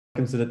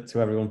Welcome to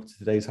everyone for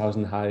today's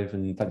Housing Hive,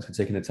 and thanks for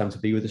taking the time to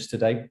be with us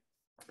today.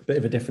 A bit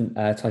of a different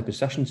type of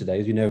session today.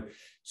 As you know,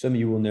 some of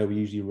you will know we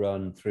usually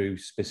run through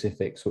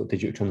specific sort of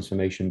digital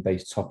transformation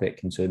based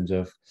topic in terms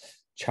of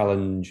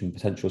challenge and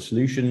potential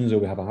solutions, or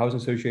we have a housing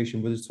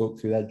association with us talk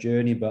through their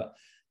journey. But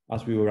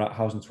as we were at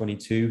Housing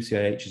 22,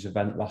 CIH's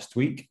event last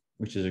week,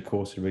 which is of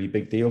course a really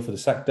big deal for the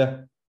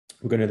sector,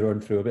 we're going to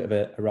run through a bit of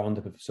a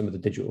roundup of some of the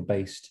digital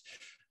based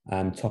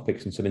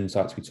topics and some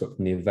insights we took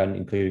from the event,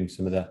 including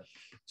some of the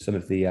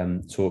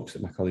talks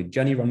that my colleague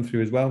Jenny ran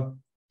through as well.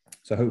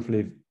 So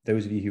hopefully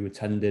those of you who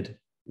attended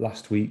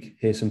last week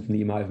hear something that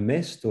you might have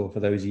missed, or for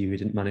those of you who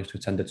didn't manage to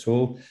attend at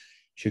all,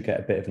 should get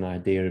a bit of an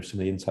idea of some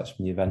of the insights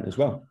from the event as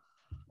well.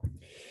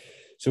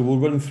 So we'll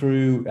run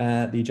through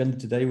the agenda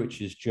today, which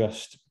is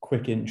just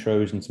quick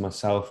intros into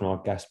myself and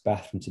our guest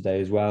Beth from today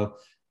as well.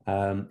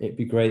 It'd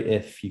be great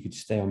if you could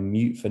stay on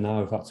mute for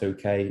now, if that's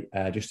okay,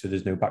 just so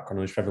there's no background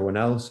noise for everyone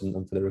else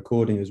and for the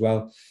recording as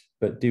well.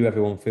 But do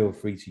everyone feel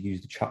free to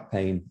use the chat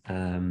pane.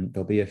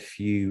 There'll be a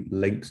few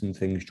links and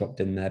things dropped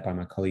in there by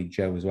my colleague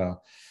Joe as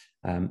well,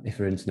 if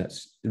her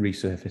internet's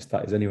resurfaced,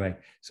 that is anyway.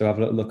 So have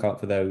a little look out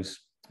for those.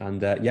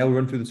 And yeah, we'll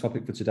run through the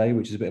topic for today,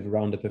 which is a bit of a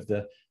roundup of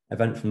the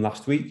event from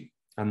last week.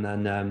 And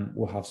then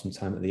we'll have some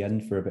time at the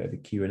end for a bit of a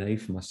Q&A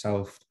for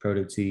myself, the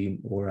Prodo team,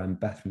 or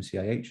Beth from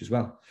CIH as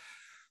well.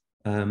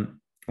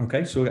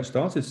 Okay, so we'll get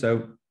started.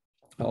 So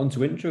on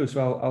to intro.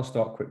 So I'll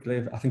start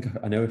quickly. I think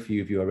I know a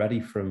few of you already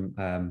from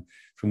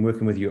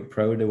working with you at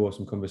Prodo, or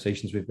some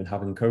conversations we've been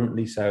having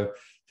currently. So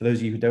for those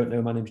of you who don't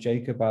know, my name's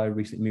Jacob. I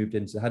recently moved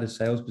into the head of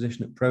sales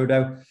position at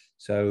Prodo.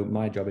 So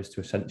my job is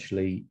to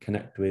essentially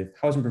connect with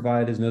housing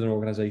providers and other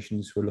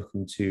organizations who are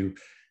looking to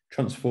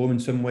transform in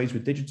some ways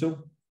with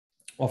digital,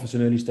 offer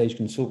some early stage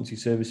consultancy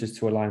services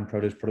to align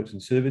Prodo's products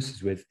and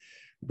services with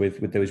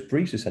those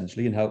briefs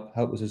essentially, and help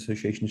those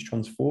associations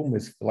transform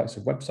with the likes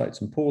of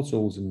websites and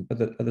portals and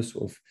other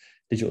sort of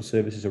digital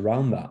services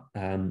around that,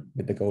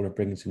 with the goal of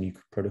bringing some new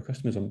Prodo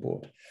customers on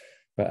board.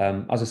 But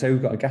as I say,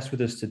 we've got a guest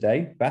with us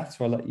today, Beth,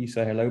 so I'll let you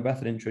say hello, Beth,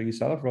 and intro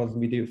yourself rather than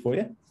me do it for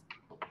you.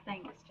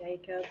 Thanks,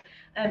 Jacob.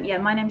 Yeah,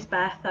 my name's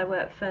Beth. I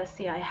work for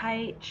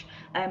CIH.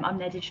 I'm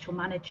their digital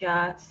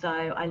manager, so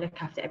I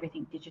look after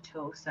everything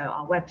digital. So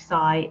our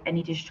website,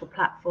 any digital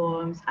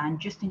platforms, and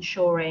just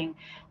ensuring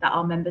that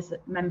our members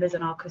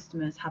and our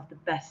customers have the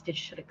best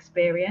digital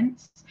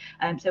experience.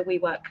 So we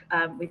work.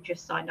 We've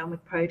just signed on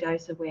with Prodo,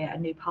 so we're a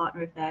new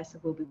partner of theirs. So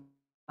we'll be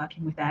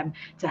working with them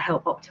to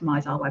help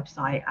optimize our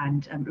website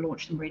and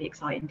launch some really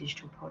exciting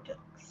digital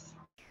products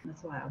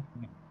as well.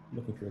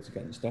 Looking forward to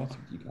getting started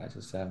with you guys.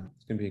 It's going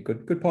to be a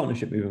good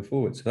partnership moving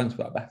forward. So thanks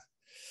for that, Beth.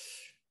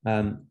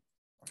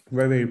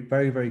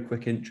 Very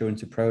quick intro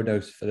into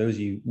Prodo. For those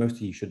of you, most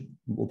of you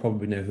will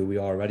probably know who we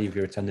are already if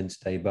you're attending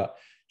today, but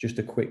just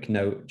a quick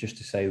note just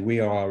to say we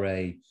are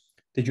a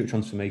digital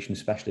transformation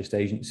specialist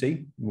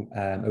agency.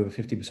 Over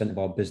 50% of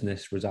our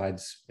business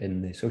resides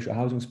in the social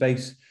housing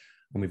space,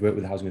 and we've worked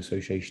with housing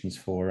associations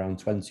for around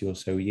 20 or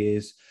so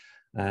years.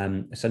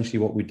 Essentially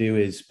what we do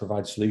is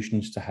provide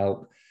solutions to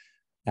help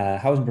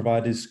housing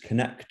providers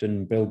connect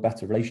and build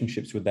better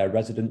relationships with their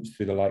residents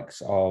through the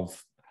likes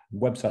of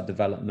website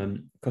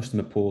development,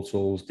 customer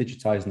portals,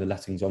 digitizing the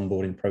lettings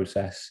onboarding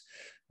process,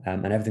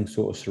 and everything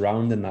sort of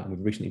surrounding that. And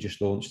we've recently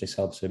just launched a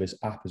self-service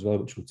app as well,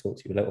 which we'll talk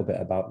to you a little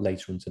bit about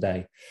later on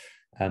today.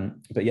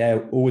 But yeah,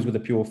 always with a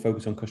pure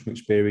focus on customer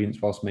experience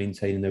whilst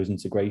maintaining those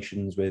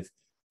integrations with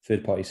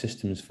third-party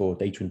systems for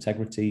data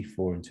integrity,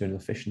 for internal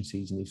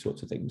efficiencies and these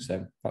sorts of things.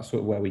 So that's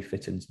sort of where we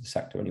fit into the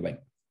sector anyway.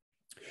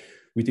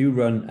 We do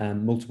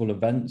run multiple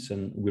events,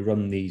 and we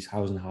run these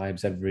housing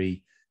hives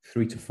every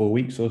 3 to 4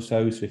 weeks or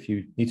so. So if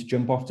you need to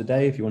jump off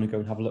today, if you want to go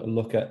and have a little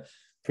look at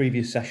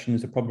previous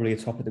sessions, there's probably a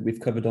topic that we've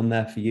covered on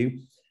there for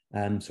you.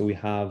 So we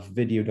have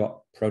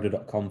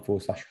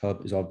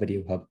video.prodo.com/hub is our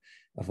video hub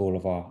of all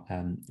of our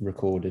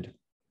recorded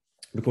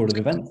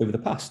events over the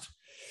past.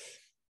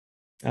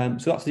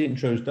 So that's the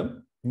intros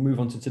done. We'll move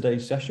on to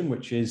today's session,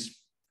 which is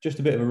just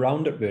a bit of a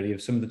roundup really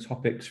of some of the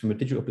topics from a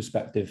digital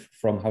perspective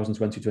from Housing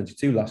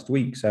 2022 last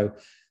week. So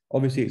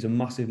obviously it's a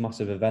massive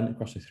event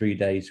across the 3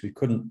 days. We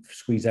couldn't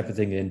squeeze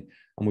everything in,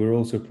 and we were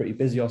also pretty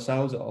busy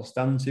ourselves at our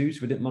stand too,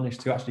 so we didn't manage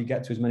to actually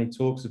get to as many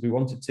talks as we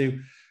wanted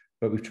to,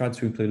 but we've tried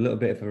to include a little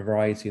bit of a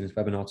variety in this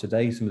webinar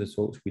today. Some of the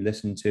talks we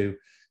listened to,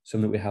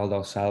 some that we held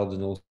ourselves,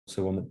 and also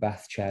one that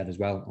Beth chaired as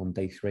well on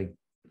day 3.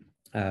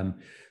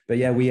 But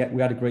yeah, we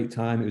had a great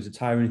time. It was a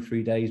tiring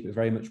 3 days, but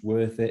very much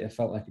worth it. It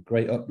felt like a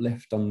great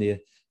uplift on the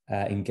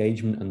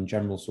engagement and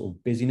general sort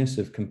of busyness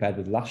compared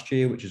with last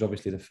year, which is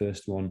obviously the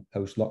first one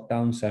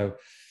post-lockdown. So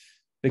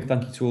big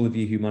thank you to all of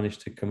you who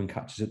managed to come and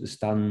catch us at the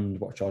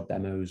stand, watch our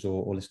demos,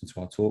 or listen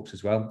to our talks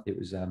as well. It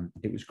was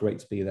great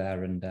to be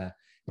there, and yeah,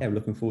 we're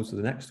looking forward to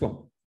the next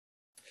one.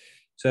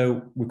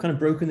 So we've kind of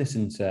broken this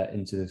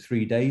into the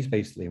 3 days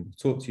basically, and we'll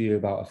talk to you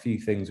about a few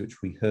things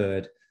which we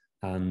heard.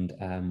 And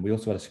we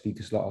also had a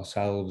speaker slot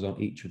ourselves on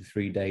each of the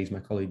 3 days. My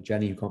colleague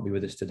Jenny, who can't be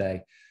with us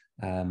today,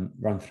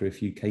 ran through a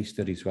few case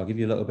studies. So I'll give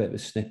you a little bit of a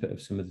snippet of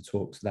some of the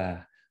talks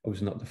there.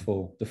 Obviously not the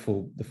full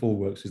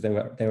works, because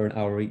they were an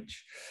hour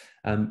each.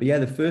 But yeah,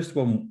 the first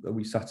one that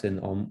we sat in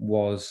on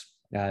was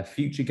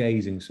future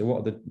gazing. So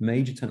what are the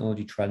major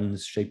technology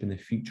trends shaping the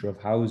future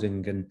of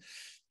housing? And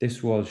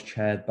this was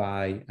chaired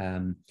by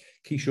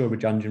Kishore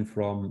Rajanjan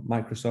from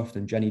Microsoft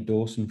and Jenny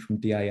Dawson from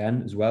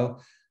DIN as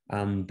well.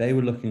 And they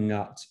were looking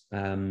at,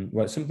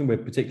 well, it's something we're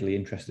particularly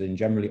interested in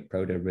generally at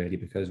Prodo, really,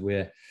 because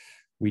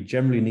we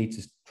generally need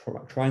to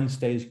try and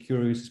stay as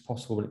curious as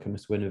possible when it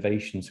comes to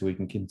innovation, so we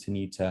can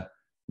continue to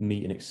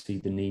meet and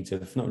exceed the needs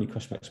of not only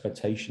customer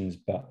expectations,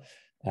 but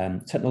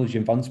technology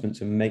advancements,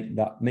 and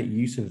make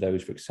use of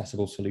those for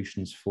accessible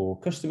solutions for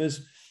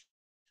customers,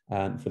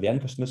 for the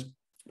end customers.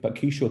 But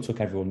Kishore took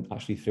everyone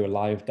actually through a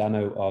live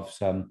demo of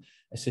some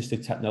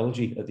assistive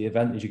technology at the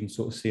event, as you can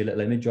sort of see a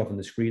little image of on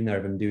the screen there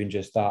of him doing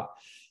just that,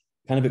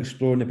 kind of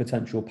exploring the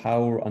potential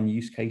power and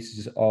use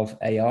cases of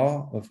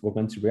AR, of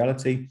augmented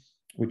reality,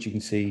 which you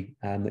can see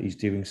that he's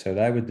doing so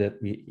there with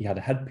he had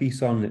a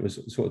headpiece on, and it was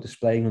sort of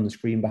displaying on the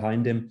screen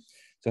behind him.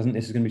 So I think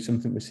this is going to be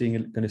something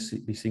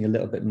we're be seeing a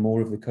little bit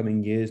more of the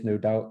coming years, no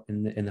doubt,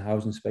 in the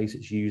housing space.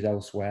 It's used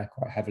elsewhere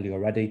quite heavily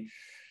already.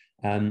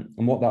 And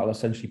what that will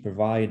essentially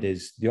provide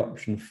is the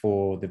option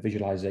for the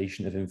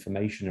visualization of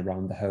information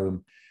around the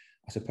home,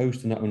 as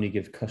opposed to not only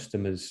give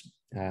customers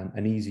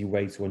an easy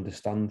way to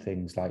understand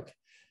things like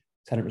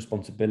tenant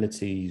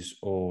responsibilities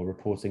or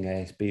reporting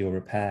ASB or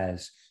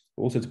repairs,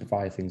 but also to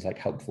provide things like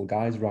helpful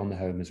guides around the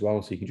home as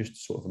well. So you can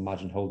just sort of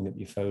imagine holding up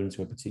your phone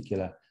to a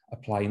particular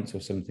appliance or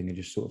something and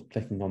just sort of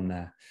clicking on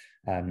there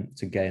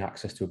to gain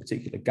access to a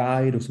particular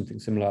guide or something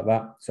similar like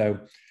that. So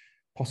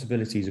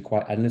possibilities are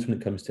quite endless when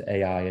it comes to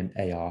AI and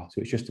AR.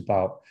 So it's just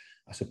about,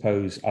 I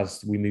suppose,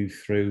 as we move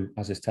through,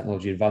 as this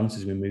technology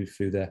advances, we move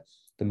through the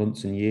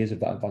months and years of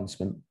that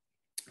advancement,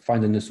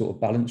 finding the sort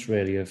of balance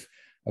really of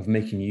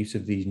making use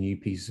of these new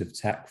pieces of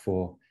tech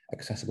for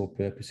accessible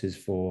purposes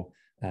for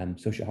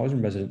social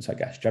housing residents, I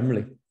guess,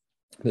 generally.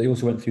 But they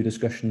also went through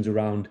discussions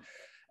around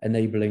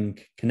enabling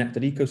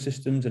connected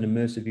ecosystems and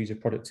immersive user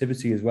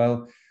productivity as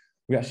well.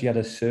 We actually had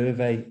a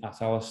survey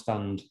at our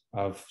stand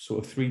of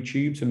sort of 3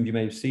 tubes. Some of you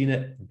may have seen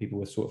it, and people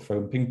were sort of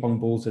throwing ping pong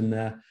balls in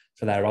there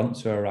for their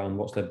answer around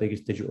what's their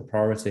biggest digital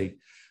priority.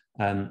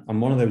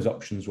 And one of those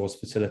options was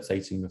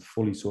facilitating a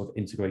fully sort of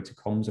integrated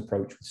comms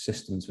approach with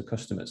systems for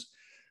customers.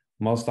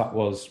 And whilst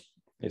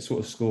it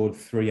sort of scored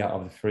 3 out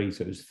of the 3,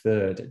 so it was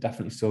third, it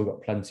definitely still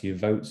got plenty of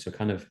votes, so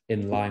kind of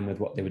in line with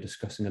what they were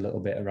discussing a little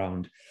bit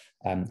around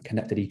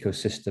connected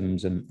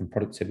ecosystems and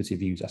productivity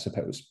views, I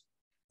suppose.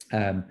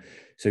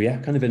 So yeah,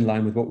 kind of in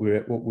line with what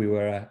we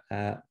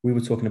were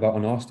talking about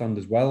on our stand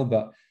as well,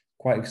 but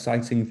quite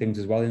exciting things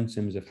as well in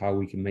terms of how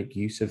we can make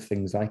use of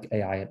things like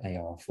AI and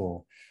AR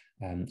for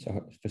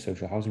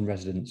social housing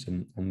residents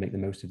and make the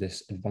most of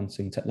this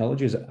advancing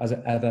technology as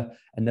it ever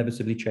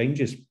inevitably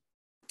changes.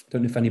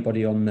 Don't know if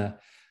anybody on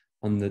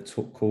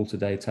the call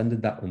today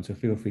attended that one, so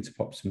feel free to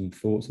pop some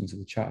thoughts into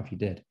the chat if you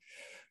did.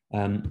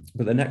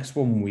 But the next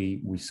one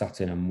we sat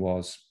in on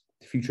was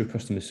the future of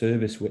customer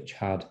service, which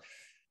had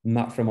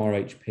Matt from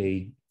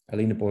RHP,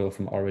 Alina Boyle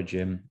from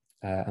Origin,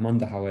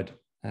 Amanda Howard,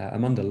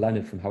 Amanda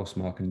Leonard from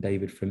Housemark, and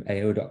David from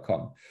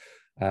AO.com.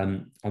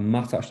 And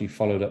Matt actually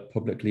followed up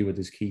publicly with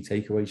his key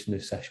takeaways from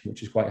this session,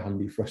 which is quite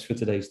handy for us for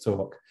today's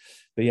talk.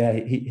 But yeah,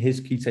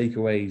 his key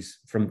takeaways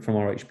from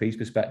RHP's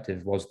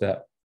perspective was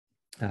that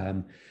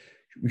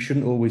we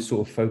shouldn't always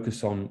sort of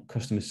focus on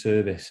customer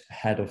service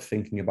ahead of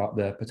thinking about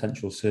the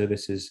potential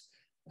services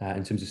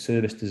in terms of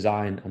service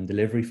design and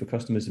delivery for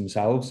customers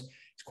themselves.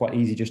 It's quite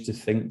easy just to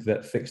think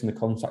that fixing the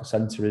contact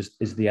center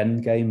is the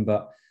end game,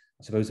 but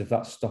I suppose if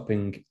that's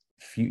stopping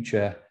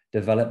future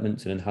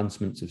developments and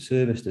enhancements of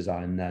service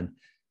design, then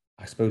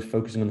I suppose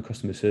focusing on the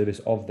customer service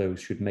of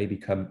those should maybe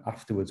come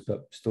afterwards,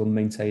 but still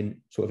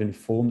maintain sort of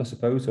informed, I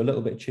suppose. So a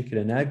little bit of chicken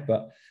and egg,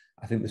 but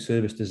I think the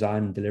service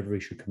design and delivery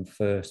should come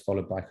first,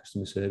 followed by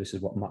customer service,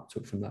 is what Matt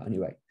took from that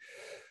anyway.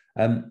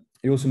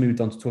 He also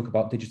moved on to talk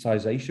about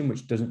digitization,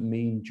 which doesn't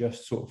mean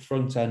just sort of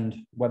front-end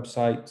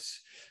websites,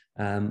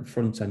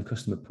 front-end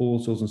customer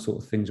portals and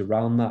sort of things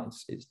around that.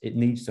 It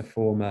needs to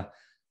form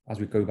as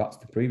we go back to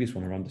the previous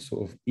one, around the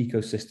sort of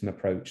ecosystem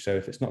approach. So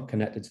if it's not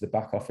connected to the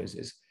back office,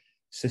 it's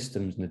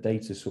systems and the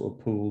data sort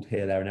of pooled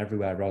here, there and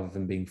everywhere rather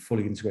than being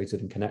fully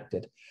integrated and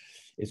connected.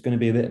 It's going to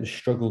be a bit of a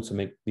struggle to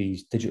make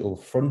these digital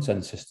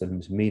front-end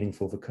systems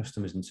meaningful for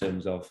customers in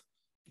terms of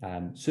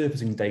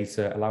surfacing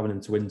data, allowing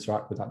them to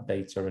interact with that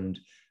data and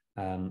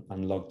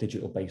log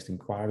digital-based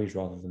inquiries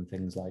rather than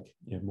things like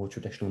more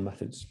traditional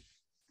methods.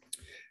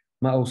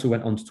 Matt also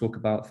went on to talk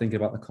about thinking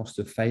about the cost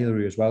of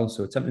failure as well.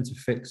 So attempting to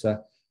fix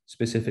a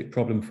specific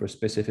problem for a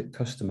specific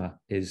customer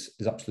is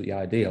absolutely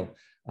ideal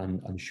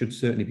and should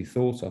certainly be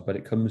thought of, but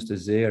it comes to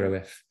zero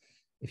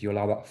if you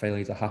allow that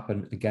failure to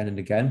happen again and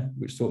again,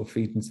 which sort of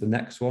feeds into the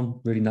next one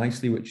really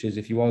nicely, which is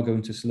if you are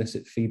going to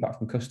solicit feedback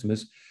from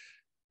customers,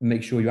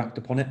 make sure you act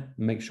upon it,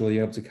 make sure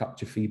you're able to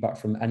capture feedback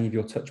from any of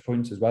your touch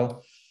points as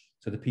well.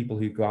 So the people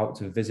who go out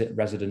to visit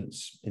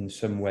residents in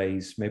some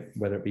ways, maybe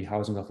whether it be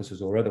housing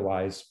officers or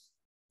otherwise,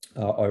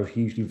 are a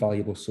hugely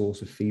valuable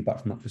source of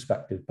feedback from that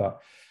perspective.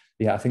 But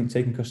yeah, I think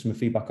taking customer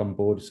feedback on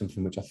board is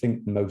something which I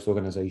think most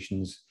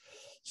organizations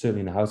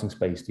certainly in the housing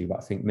space do, but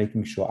I think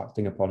making sure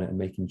acting upon it and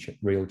making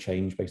real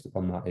change based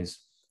upon that is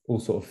all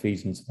sort of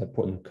feeds into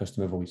putting the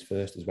customer voice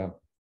first as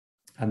well.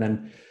 And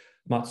then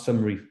Matt's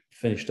summary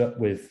finished up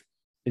with,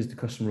 is the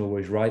customer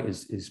always right?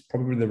 Is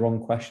probably the wrong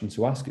question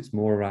to ask. It's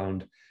more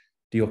around,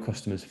 do your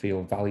customers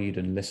feel valued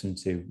and listened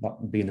to?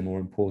 That being the more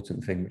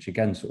important thing, which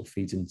again sort of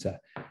feeds into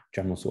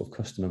general sort of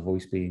customer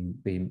voice being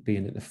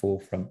at the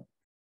forefront.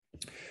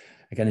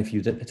 Again, if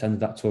you attended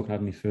that talk and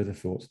had any further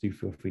thoughts, do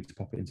feel free to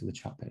pop it into the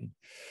chat pane.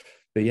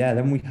 But yeah,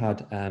 then we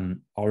had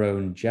our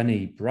own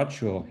Jenny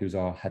Bradshaw, who's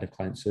our head of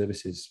client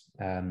services,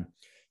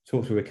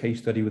 talk through a case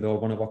study with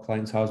one of our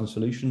clients, Housing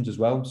Solutions, as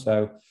well.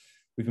 So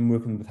we've been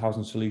working with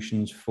Housing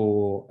Solutions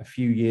for a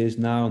few years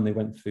now, and they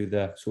went through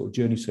the sort of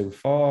journey so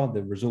far,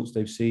 the results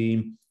they've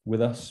seen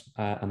with us,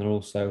 and then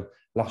also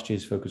last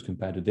year's focus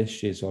compared with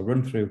this year. So I'll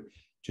run through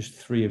just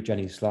 3 of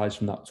Jenny's slides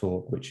from that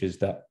talk, which is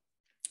that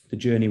the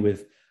journey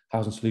with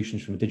Housing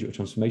Solutions from a digital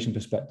transformation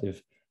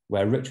perspective,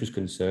 where Rich was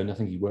concerned. I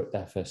think he worked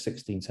there for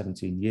 16,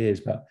 17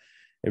 years, but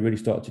it really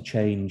started to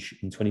change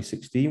in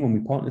 2016 when we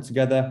partnered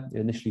together. It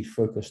initially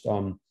focused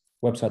on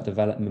website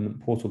development,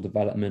 portal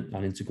development,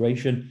 and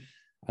integration.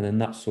 And then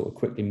that sort of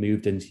quickly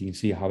moved into, you can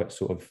see how it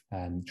sort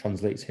of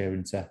translates here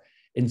into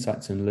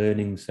insights and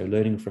learning. So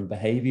learning from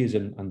behaviors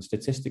and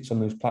statistics on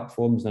those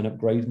platforms, then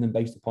upgrading them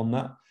based upon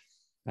that.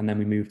 And then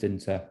we moved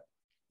into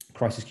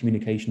crisis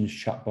communications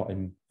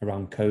chatbot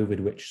around COVID,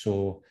 which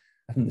saw,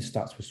 I think the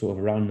stats were sort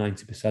of around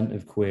 90%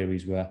 of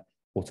queries were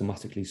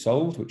automatically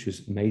solved, which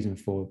was amazing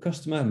for the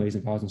customer,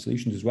 amazing for Housing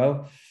Solutions as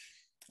well.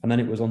 And then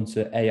it was on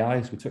to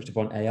AI. So we touched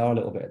upon AI a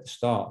little bit at the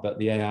start, but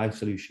the AI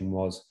solution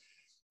was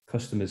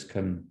customers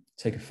can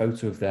take a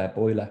photo of their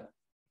boiler.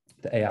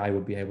 The AI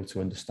will be able to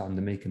understand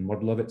the make and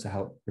model of it to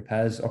help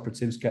repairs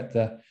operatives get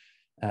the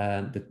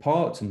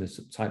parts and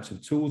the types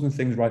of tools and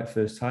things right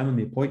first time in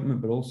the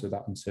appointment, but also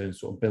that in turn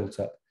sort of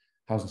built up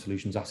Housing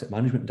Solutions asset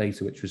management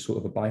data, which was sort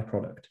of a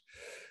byproduct.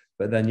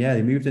 But then, yeah,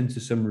 they moved into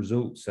some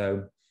results.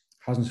 So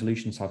Housing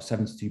Solutions have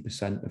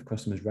 72% of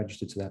customers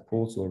registered to their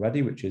portal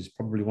already, which is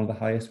probably one of the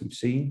highest we've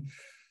seen.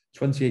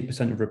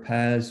 28% of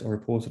repairs are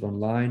reported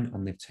online,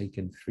 and they've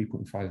taken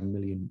 3.5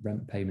 million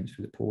rent payments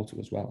through the portal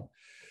as well.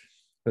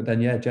 But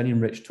then, yeah, Jenny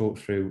and Rich talked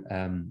through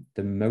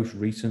the most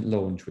recent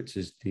launch, which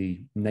is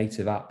the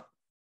native app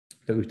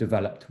that we've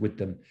developed with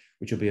them,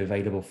 which will be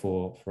available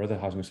for other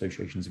housing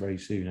associations very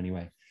soon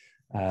anyway.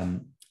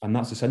 And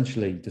that's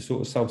essentially the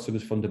sort of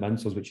self-service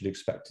fundamentals which you'd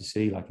expect to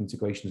see, like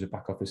integrations of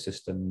back office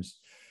systems,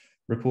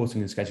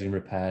 reporting and scheduling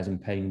repairs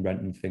and paying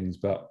rent and things.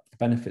 But the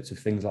benefits of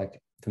things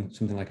like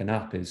something like an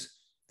app is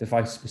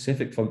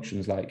device-specific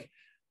functions like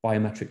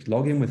biometric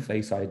login with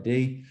Face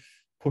ID,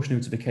 push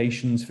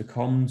notifications for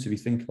comms. If you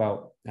think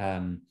about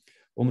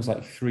almost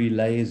like 3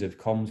 layers of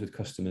comms with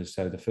customers.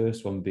 So the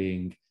first one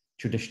being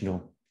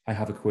traditional, I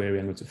have a query,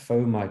 I'm going to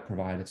phone my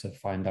provider to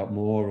find out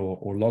more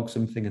or log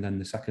something. And then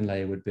the second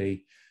layer would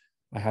be,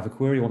 I have a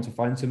query, I want to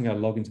find something, I'll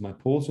log into my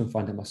portal and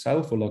find it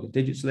myself or log it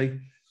digitally.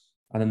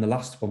 And then the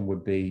last one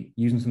would be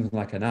using something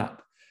like an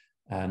app.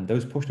 And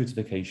those push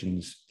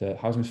notifications, the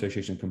housing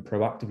association can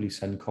proactively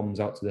send comms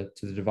out to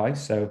the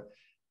device. So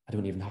I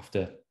don't even have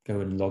to go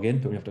and log in,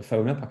 don't have to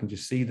phone up. I can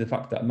just see the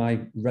fact that my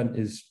rent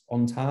is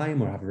on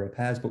time or I have a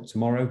repairs booked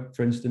tomorrow,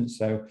 for instance.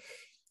 So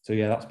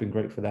yeah, that's been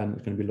great for them.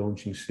 It's going to be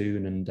launching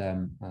soon.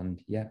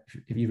 And yeah,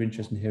 if you're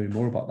interested in hearing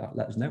more about that,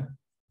 let us know.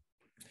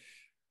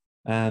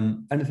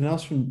 Anything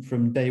else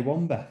from day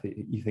one, Beth, that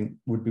you think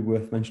would be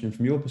worth mentioning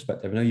from your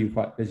perspective? I know you were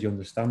quite busy on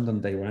the stand on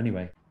day one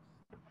anyway.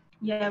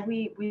 Yeah,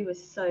 we were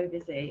so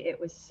busy. It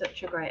was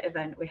such a great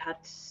event. We had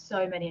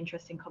so many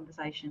interesting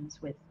conversations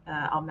with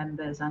our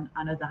members and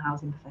other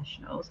housing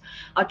professionals.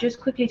 I'll just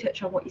quickly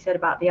touch on what you said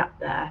about the app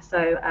there.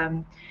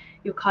 So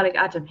your colleague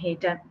Adam, he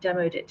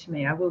demoed it to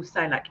me. I will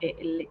say, like, it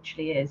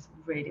literally is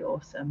really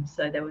awesome.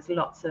 So there was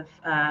lots of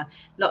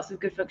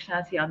good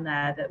functionality on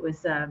there that was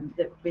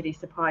that really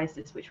surprised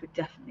us, which would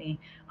definitely,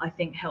 I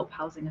think, help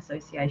housing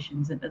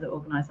associations and other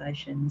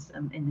organisations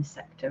in this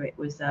sector. It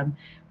was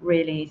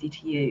really easy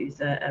to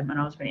use, and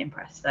I was really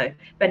impressed. So if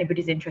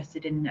anybody's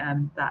interested in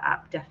that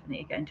app,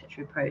 definitely get in touch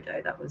with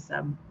Prodo. That was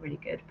really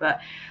good.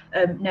 But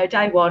no,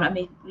 day one, I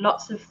mean,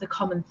 lots of the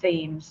common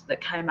themes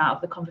that came out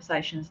of the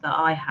conversations that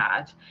I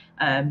had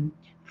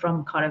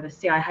from kind of a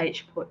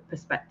CIH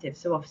perspective.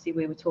 So obviously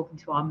we were talking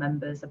to our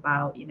members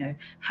about, you know,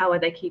 how are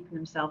they keeping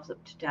themselves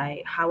up to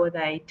date? How are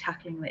they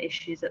tackling the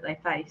issues that they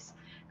face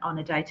on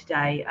a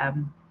day-to-day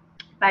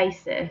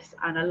basis?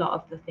 And a lot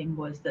of the thing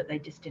was that they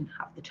just didn't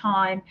have the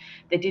time.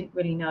 They didn't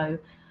really know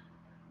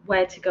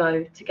where to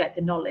go to get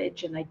the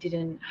knowledge, and they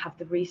didn't have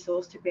the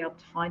resource to be able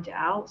to find it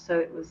out. So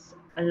it was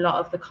a lot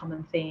of the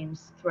common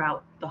themes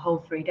throughout the whole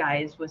 3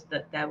 days was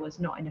that there was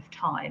not enough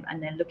time,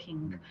 and they're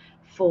looking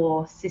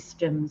for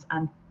systems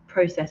and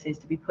processes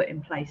to be put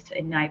in place to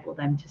enable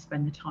them to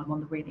spend the time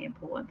on the really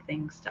important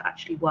things to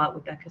actually work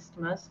with their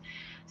customers.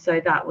 So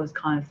that was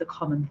kind of the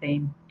common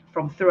theme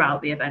from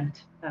throughout the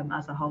event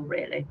as a whole,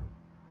 really.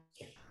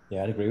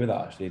 Yeah, I'd agree with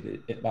that.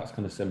 Actually, that's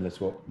kind of similar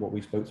to what we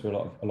spoke to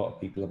a lot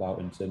of people about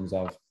in terms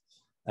of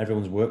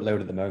everyone's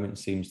workload at the moment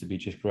seems to be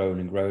just growing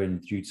and growing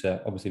due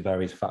to obviously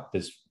various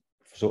factors,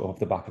 sort of off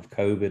the back of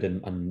COVID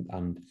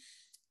and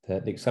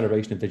the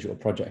acceleration of digital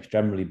projects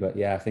generally. But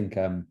yeah, I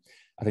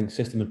think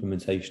system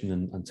implementation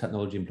and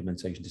technology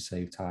implementation to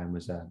save time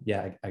was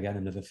again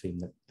another theme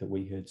that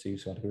we heard too.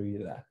 So I'd agree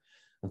with that.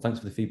 And thanks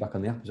for the feedback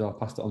on the app as well. I'll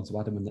pass it on to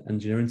Adam and the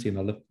engineering team.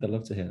 They'd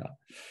love to hear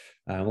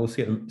that. We'll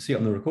see it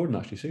on the recording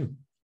actually soon.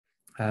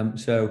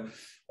 So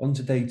on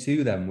to day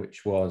two then,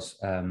 which was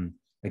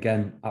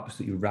again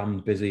absolutely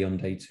rammed busy on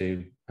day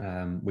two.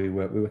 We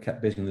were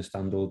kept busy on the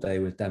stand all day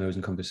with demos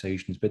and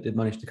conversations, but did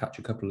manage to catch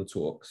a couple of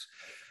talks.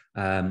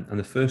 And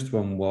the first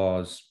one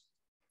was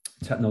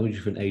technology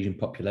for an aging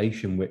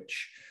population,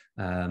 which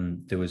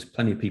there was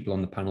plenty of people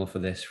on the panel for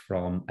this,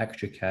 from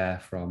Extra Care,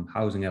 from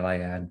Housing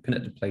LIN,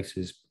 Connected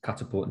Places,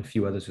 Catapult, and a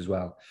few others as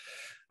well.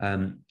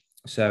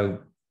 So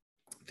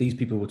these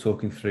people were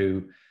talking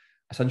through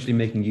essentially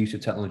making use of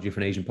technology for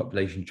an Asian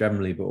population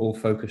generally, but all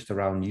focused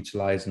around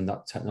utilizing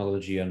that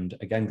technology and,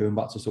 again, going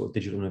back to sort of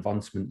digital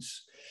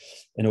advancements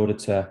in order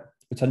to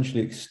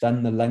potentially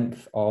extend the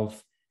length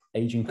of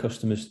aging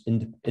customers'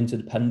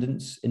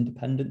 independence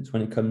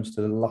when it comes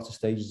to the latter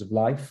stages of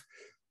life,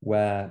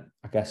 where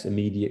I guess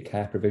immediate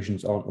care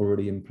provisions aren't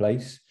already in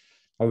place.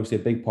 Obviously,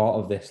 a big part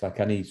of this,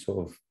 like any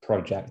sort of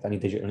project, any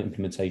digital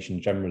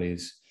implementation generally,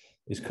 is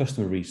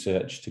customer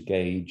research to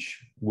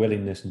gauge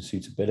willingness and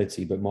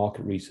suitability, but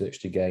market research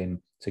to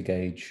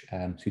gauge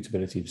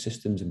suitability of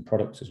systems and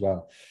products as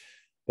well.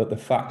 But the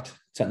fact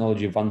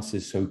technology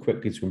advances so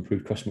quickly to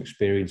improve customer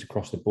experience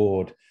across the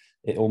board,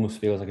 it almost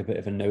feels like a bit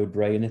of a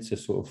no-brainer to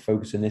sort of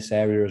focus in this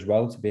area as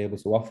well, to be able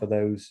to offer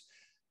those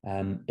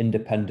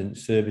independent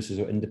services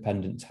or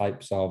independent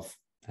types of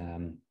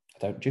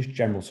just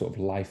general sort of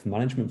life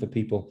management for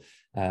people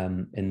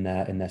in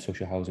their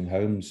social housing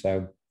homes.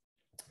 So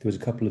there was a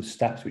couple of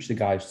steps which the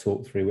guys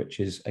talked through, which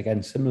is,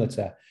 again, similar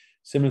to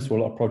a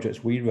lot of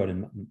projects we run,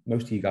 and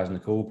most of you guys on the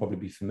call will probably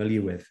be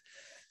familiar with,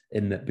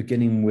 in that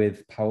beginning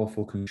with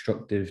powerful,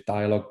 constructive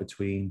dialogue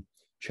between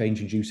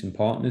change-inducing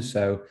partners.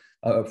 So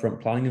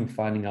upfront planning and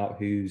finding out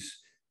who's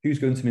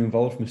going to be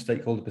involved from a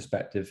stakeholder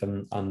perspective,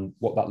 and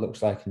what that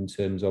looks like in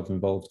terms of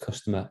involved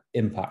customer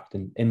impact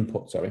and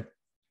input,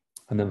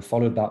 and then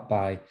followed that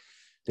by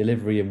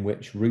delivery, in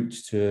which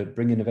routes to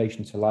bring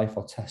innovation to life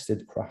are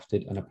tested,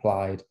 crafted, and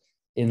applied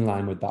in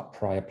line with that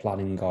prior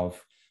planning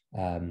of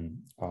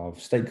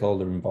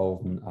stakeholder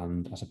involvement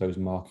and, I suppose,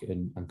 market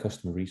and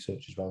customer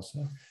research as well.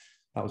 So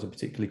that was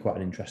particularly quite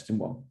an interesting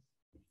one.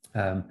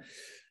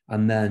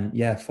 And then,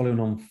 following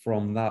on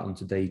from that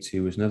onto day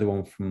two was another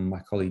one from my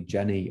colleague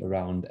Jenny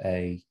around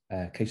a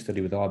case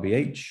study with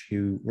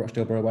RBH,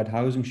 Rochdale Borough Wide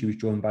Housing. She was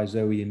joined by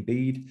Zoe and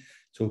Bede,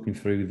 talking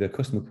through the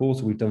customer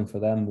portal we've done for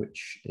them,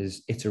 which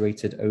is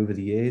iterated over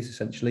the years,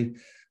 essentially.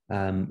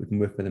 We've been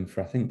working with them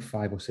for, I think,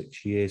 5 or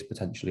 6 years,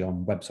 potentially,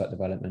 on website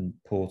development,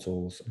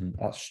 portals, and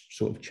that's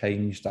sort of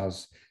changed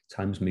as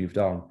time's moved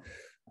on.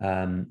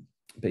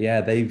 But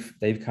yeah,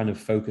 they've kind of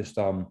focused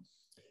on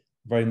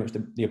very much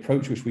the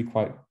approach which we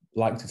quite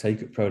like to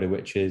take at Proda,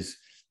 which is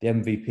the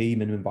MVP,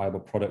 minimum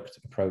viable product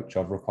approach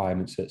of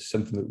requirements. It's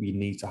something that we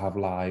need to have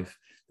live,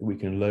 that we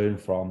can learn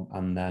from,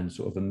 and then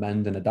sort of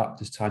amend and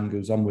adapt as time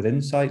goes on with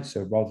insights.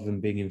 So rather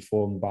than being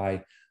informed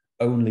by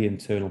only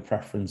internal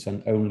preference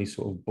and only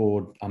sort of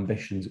board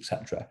ambitions,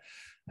 etc.,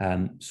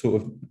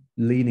 sort of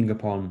leaning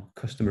upon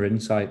customer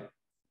insight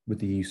with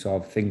the use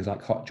of things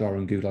like Hotjar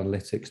and Google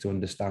Analytics to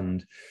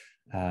understand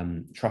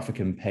traffic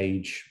and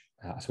page,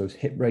 I suppose,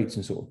 hit rates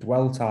and sort of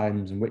dwell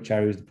times and which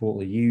areas the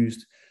portal are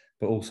used,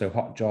 but also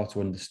Hotjar to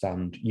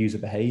understand user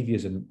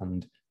behaviours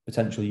and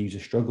potential user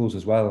struggles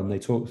as well. And they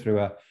talked through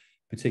a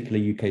particular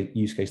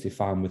use case they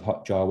found with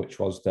Hotjar, which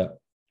was that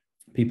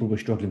people were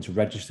struggling to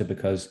register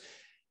because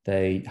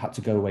they had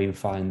to go away and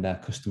find their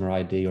customer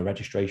ID or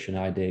registration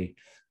ID,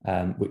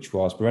 which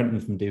was preventing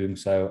them from doing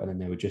so. And then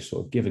they were just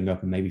sort of giving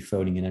up and maybe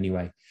phoning in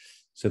anyway.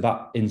 So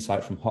that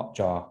insight from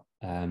Hotjar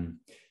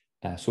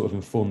sort of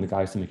informed the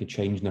guys to make a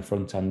change in the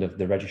front end of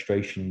the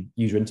registration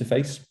user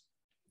interface,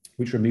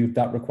 which removed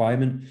that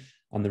requirement.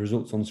 And the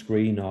results on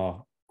screen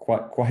are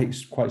quite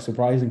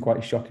surprising,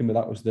 quite shocking. But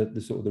that was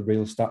the sort of the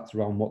real stats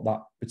around what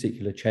that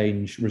particular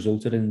change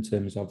resulted in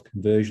terms of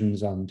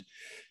conversions and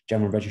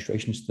general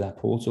registrations to their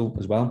portal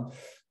as well.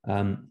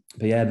 But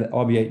yeah, the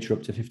RBH are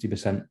up to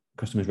 50%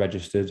 customers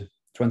registered,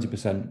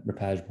 20%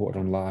 repairs reported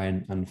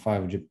online, and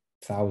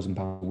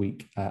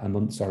 £500,000 a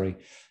month,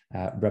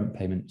 rent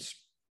payments.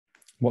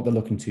 What they're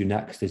looking to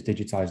next is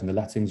digitising the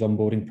lettings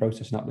onboarding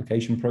process and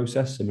application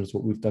process, similar to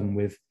what we've done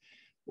with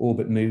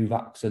Orbit Move,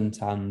 Accent,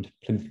 and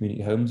Plymouth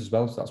Community Homes as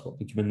well. So that's what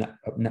we're coming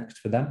up next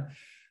for them.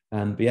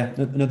 But yeah,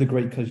 another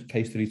great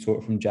case study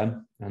talk from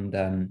Jen. And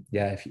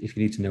if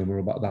you need to know more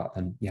about that,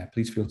 then yeah,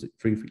 please feel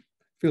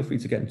free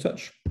to get in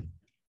touch.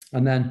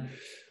 And then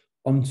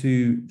on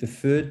to the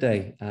third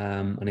day.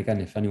 And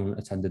again, if anyone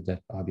attended the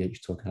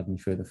RBH talk and had any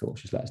further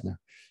thoughts, just let us know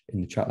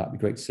in the chat. That'd be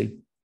great to see.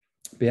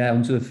 But yeah,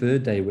 on to the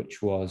third day,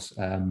 which was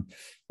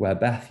where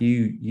Beth,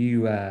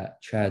 you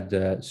chaired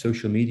the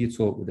social media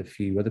talk with a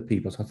few other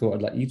people. So I thought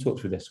I'd let you talk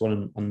through this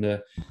one and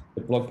the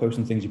blog post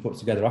and things you put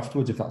together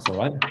afterwards, if that's all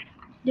right.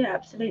 Yeah,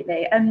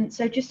 absolutely.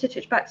 So just to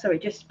touch back,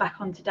 just back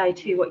on to day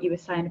two, what you were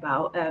saying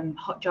about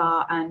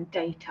Hotjar and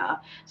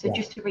data. So Yeah.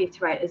 just to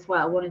reiterate as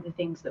well, one of the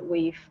things that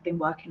we've been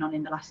working on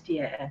in the last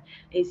year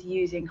is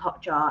using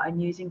Hotjar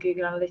and using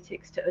Google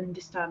Analytics to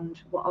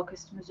understand what our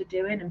customers are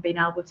doing and being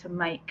able to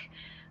make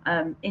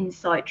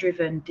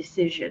insight-driven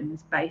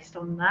decisions based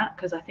on that,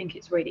 because I think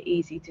it's really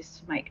easy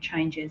just to make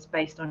changes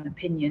based on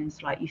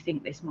opinions, like you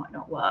think this might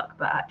not work,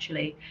 but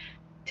actually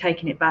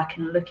taking it back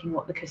and looking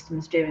what the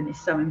customer's doing is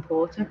so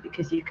important,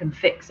 because you can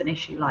fix an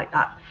issue like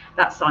that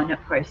sign up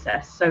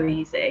process so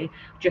easy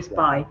just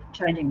by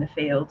changing the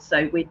field.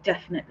 So we're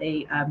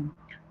definitely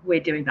we're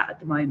doing that at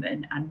the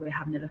moment, and we're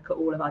having a look at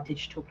all of our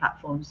digital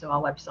platforms, so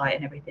our website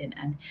and everything,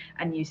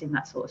 and using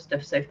that sort of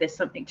stuff. So if there's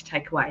something to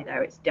take away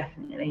there, it's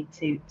definitely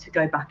to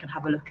go back and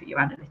have a look at your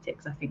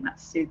analytics. I think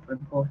that's super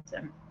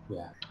important.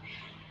 Yeah.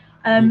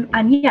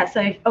 And yeah,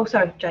 so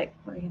sorry, Jake,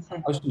 what were you going to say?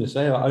 I was going to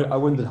say, I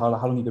wondered how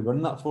long you've been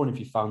running that for, and if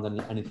you found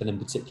anything in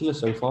particular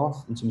so far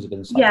in terms of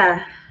insights.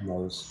 Yeah.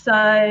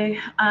 So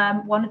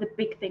one of the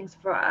big things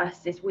for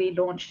us is we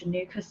launched a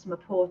new customer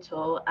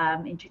portal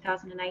in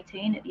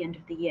 2018 at the end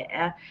of the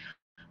year.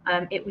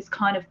 It was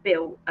kind of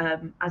built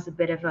as a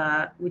bit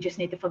of we just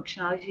need the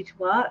functionality to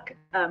work,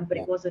 but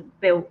it wasn't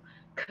built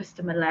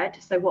customer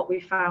led. So what we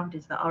found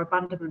is that our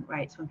abandonment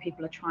rates when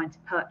people are trying to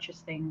purchase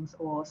things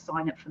or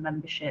sign up for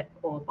membership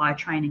or buy a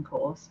training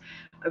course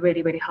are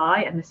really, really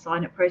high, and the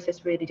sign up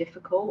process really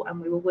difficult. And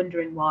we were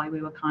wondering why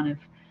we were kind of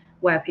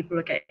where people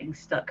are getting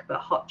stuck,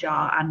 but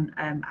Hotjar and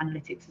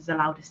analytics has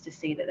allowed us to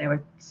see that there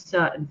are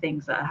certain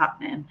things that are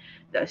happening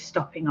that are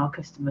stopping our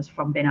customers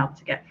from being able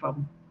to get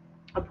from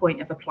a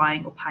point of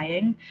applying or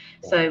paying.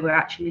 So we're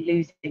actually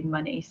losing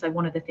money. So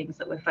one of the things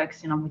that we're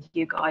focusing on with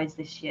you guys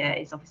this year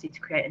is obviously to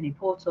create a new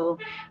portal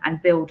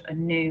and build a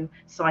new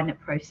sign up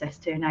process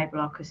to enable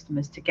our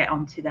customers to get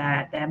onto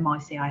their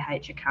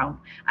MyCIH account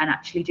and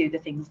actually do the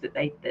things that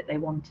they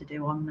want to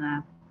do on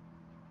there.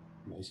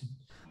 Amazing.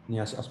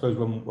 Yes, I suppose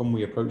when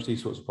we approach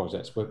these sorts of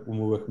projects, when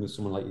we're working with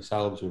someone like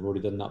yourselves who've already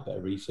done that bit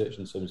of research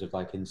in terms of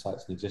like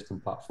insights in the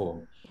existing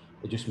platform,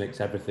 it just makes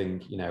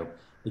everything,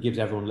 it gives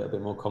everyone a little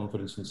bit more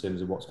confidence in terms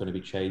of what's going to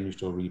be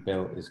changed or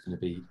rebuilt is going to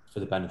be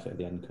for the benefit of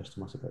the end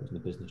customer, I suppose, and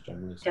the business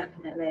generally. So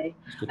definitely.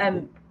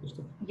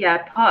 Yeah,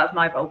 part of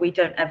my role, we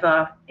don't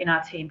ever in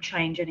our team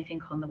change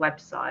anything on the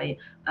website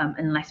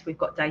unless we've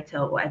got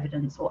data or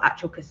evidence or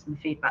actual customer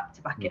feedback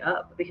to back it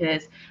up,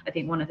 because I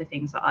think one of the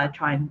things that I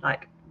try and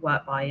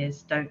work by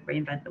is don't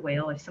reinvent the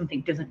wheel. If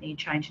something doesn't need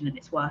changing and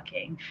it's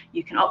working,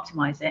 you can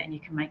optimize it and you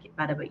can make it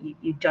better, but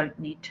you don't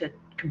need to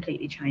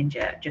completely change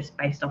it just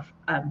based off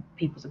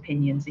people's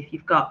opinions. If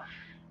you've got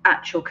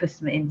actual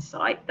customer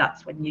insight,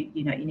 that's when you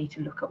need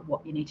to look at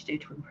what you need to do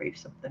to improve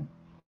something.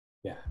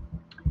 Yeah.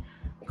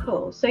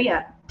 Cool. So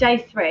yeah, day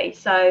three.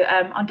 So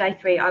on day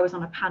three, I was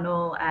on a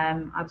panel.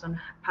 I was on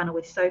a panel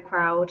with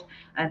SoCrowd,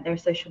 they're a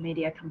social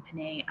media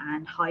company,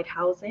 and Hive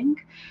Housing,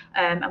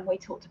 and we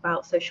talked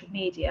about social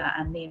media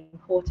and the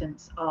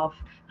importance of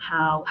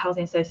how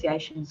housing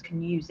associations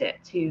can use it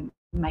to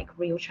make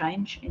real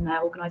change in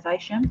their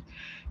organisation.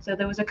 So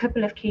there was a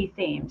couple of key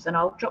themes, and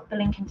I'll drop the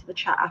link into the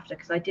chat after,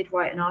 because I did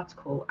write an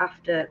article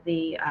after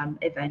the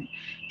event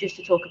just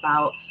to talk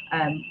about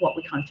what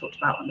we kind of talked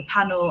about on the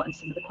panel and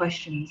some of the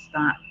questions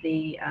that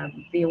the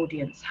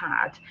audience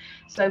had.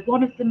 So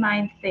one of the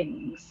main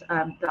things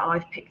that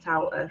I've picked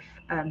out of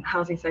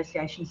housing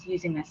associations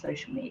using their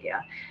social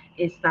media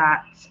is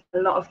that a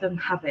lot of them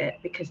have it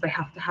because they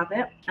have to have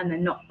it, and they're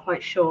not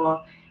quite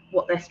sure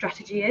what their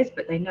strategy is,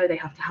 but they know they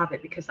have to have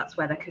it because that's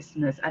where their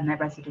customers and their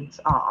residents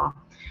are.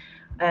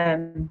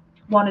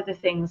 One of the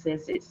things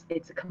is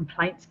it's a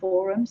complaints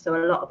forum. So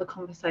a lot of the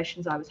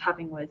conversations I was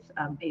having with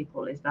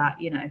people is that,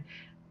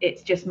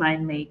 it's just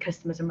mainly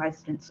customers and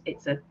residents.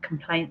 It's a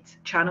complaint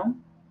channel,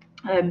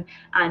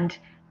 and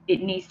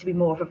it needs to be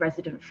more of a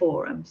resident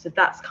forum. So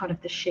that's kind of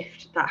the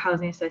shift that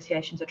housing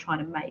associations are trying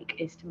to make,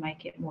 is to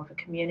make it more of a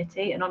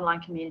community, an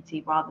online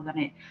community, rather than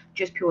it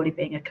just purely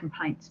being a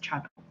complaints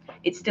channel.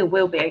 It still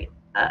will be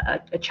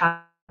a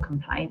channel of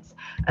complaints,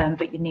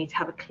 but you need to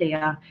have a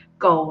clear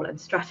goal and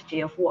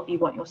strategy of what you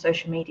want your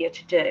social media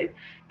to do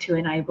to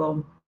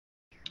enable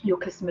your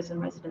customers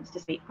and residents to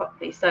speak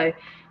properly. So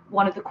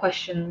one of the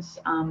questions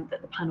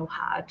that the panel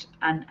had,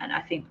 and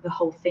I think the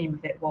whole theme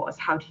of it was,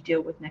 how do you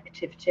deal with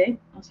negativity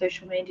on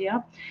social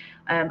media?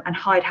 And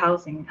Hive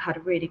Housing had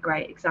a really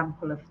great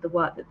example of the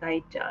work that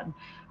they'd done.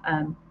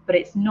 But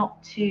it's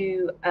not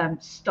to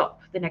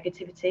stop the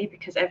negativity,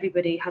 because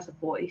everybody has a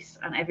voice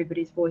and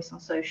everybody's voice on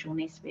social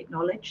needs to be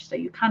acknowledged. So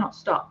you cannot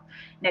stop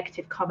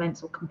negative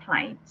comments or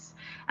complaints.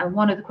 And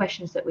one of the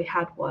questions that we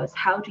had was,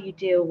 how do you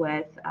deal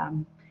with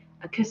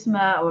a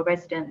customer or a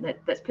resident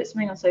that's put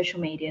something on social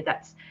media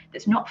that's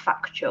not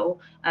factual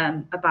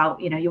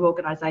about, you know, your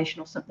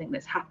organisation or something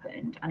that's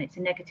happened, and it's a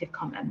negative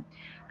comment,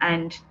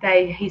 and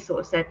he sort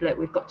of said, look,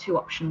 we've got two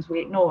options: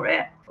 we ignore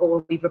it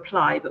or we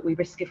reply, but we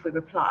risk, if we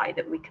reply,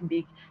 that we can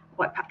be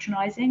quite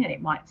patronising and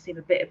it might seem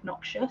a bit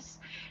obnoxious.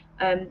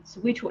 So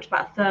we talked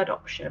about a third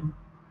option,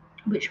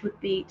 which would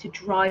be to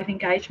drive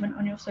engagement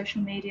on your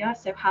social media.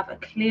 So have a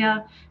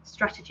clear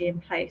strategy in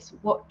place.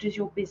 What does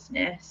your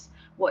business,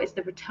 what is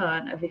the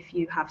return of if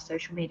you have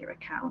social media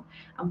account,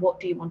 and what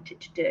do you want it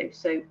to do?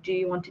 So do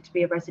you want it to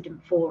be a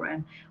resident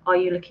forum? Are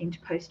you looking to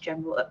post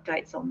general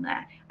updates on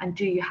there? And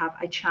do you have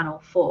a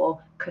channel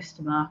for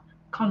customer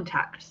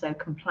contact, so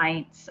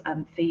complaints,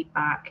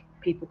 feedback,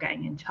 people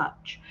getting in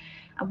touch?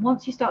 And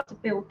once you start to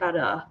build that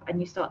up and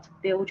you start to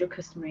build your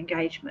customer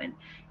engagement,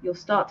 you'll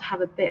start to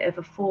have a bit of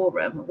a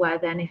forum where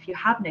then if you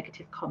have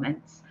negative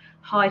comments,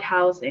 Hive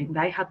Housing,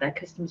 they had their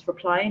customers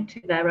replying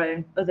to their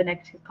own other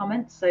negative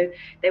comments. So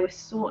they were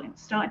starting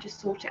to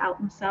sort it out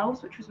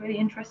themselves, which was really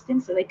interesting.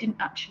 So they didn't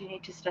actually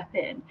need to step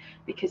in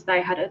because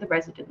they had other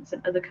residents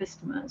and other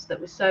customers that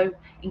were so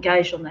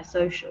engaged on their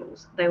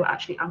socials, they were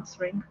actually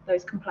answering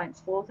those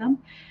complaints for them,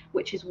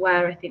 which is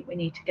where I think we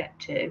need to get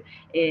to.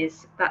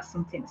 That's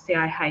something that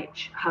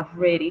CIH have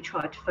really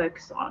tried to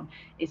focus on,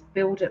 is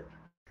build up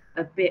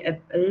a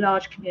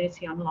large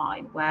community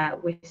online where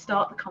we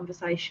start the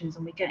conversations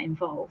and we get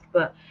involved,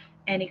 but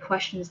any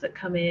questions that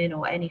come in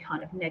or any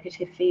kind of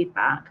negative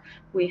feedback,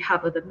 we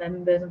have other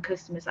members and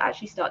customers that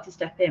actually start to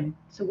step in,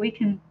 so we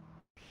can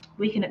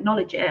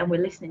acknowledge it and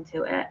we're listening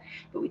to it,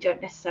 but we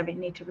don't necessarily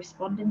need to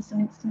respond in some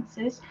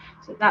instances.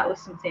 So that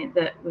was something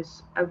that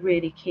was a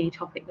really key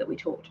topic that we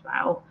talked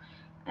about.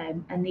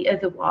 And the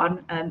other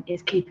one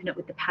is keeping up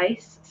with the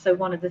pace. So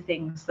one of the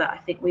things that I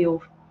think we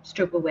all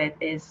struggle with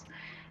is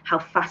how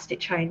fast it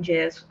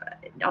changes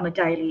on a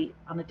daily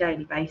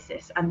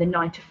basis, and the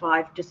 9 to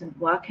 5 doesn't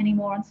work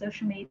anymore on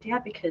social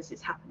media because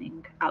it's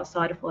happening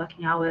outside of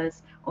working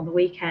hours, on the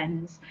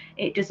weekends.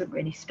 It doesn't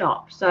really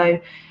stop. So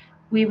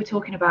we were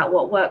talking about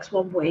what works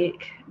one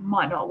week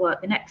might not work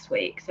the next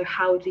week. So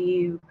how do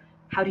you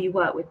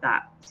work with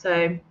that?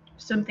 So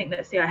something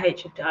that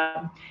CIH have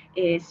done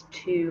is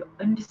to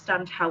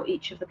understand how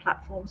each of the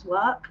platforms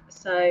work.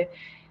 So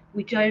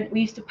we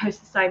used to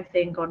post the same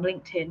thing on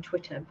LinkedIn,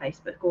 Twitter and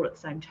Facebook all at the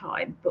same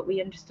time, but we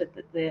understood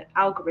that the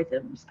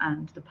algorithms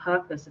and the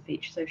purpose of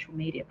each social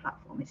media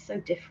platform is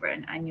so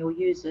different, and your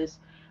users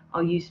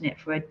are using it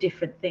for a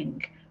different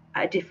thing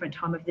at a different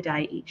time of the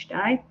day each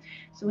day.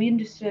 So we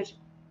understood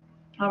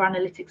our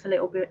analytics a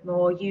little bit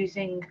more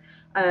using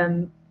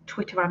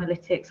Twitter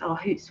analytics, our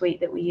Hootsuite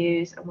that we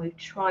use, and we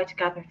try to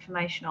gather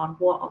information on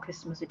what our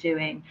customers are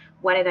doing,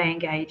 when are they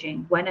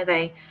engaging, what are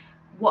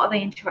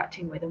they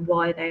interacting with, and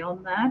why are they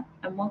on there.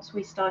 And once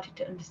we started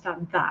to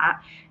understand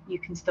that, you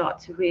can start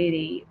to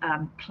really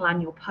plan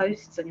your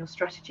posts and your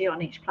strategy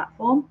on each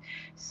platform.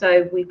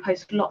 So we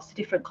post lots of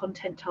different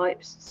content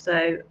types.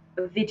 So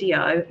a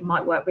video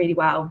might work really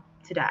well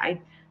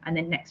today, and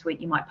then next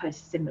week you might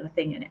post a similar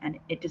thing and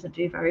it doesn't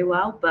do very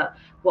well. But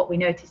what we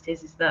noticed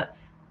is that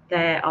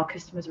our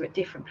customers are at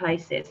different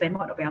places. They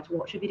might not be able to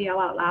watch a video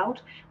out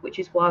loud, which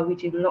is why we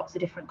do lots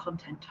of different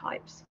content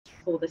types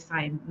for the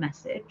same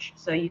message.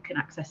 So you can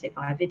access it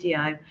via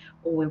video,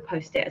 or we'll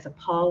post it as a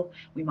poll.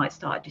 We might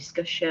start a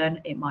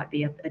discussion. It might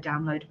be a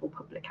downloadable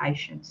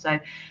publication. So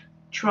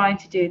trying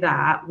to do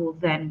that will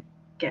then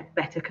get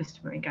better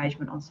customer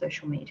engagement on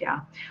social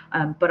media.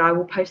 But I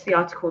will post the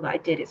article that I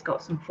did. It's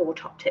got some 4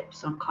 top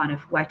tips on kind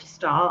of where to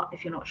start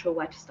if you're not sure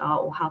where to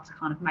start, or how to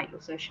kind of make your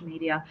social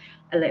media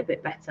a little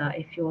bit better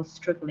if you're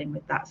struggling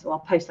with that. So I'll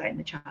post that in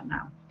the chat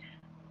now.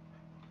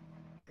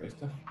 Great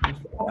stuff.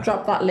 I've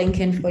dropped that link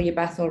in for you,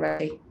 Beth,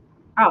 already.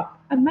 Oh,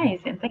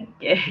 amazing. Thank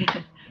you.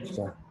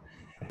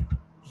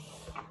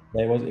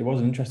 Yeah, it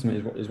was interesting.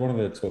 It was one of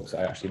the talks that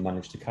I actually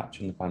managed to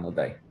catch on the final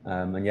day.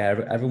 And yeah,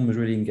 everyone was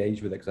really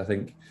engaged with it, because I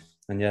think,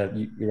 and yeah,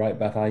 you're right,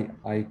 Beth,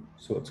 I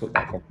sort of took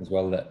that from as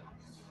well, that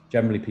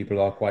generally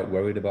people are quite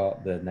worried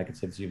about the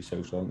negativity of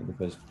social,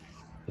 because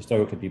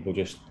historically people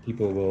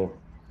will,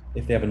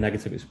 if they have a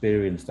negative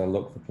experience, they'll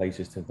look for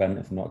places to vent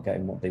if they're not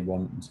getting what they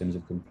want in terms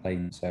of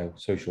complaints. So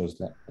social is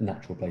a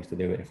natural place to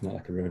do it, if not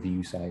like a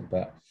review site.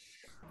 But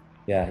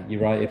yeah,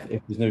 you're right.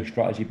 If there's no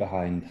strategy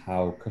behind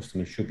how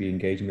customers should be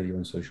engaging with you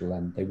on social,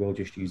 then they will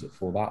just use it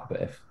for that.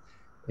 But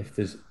if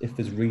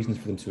there's reasons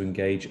for them to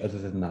engage other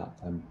than that,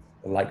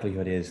 the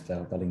likelihood is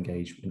they'll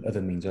engage in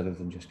other means other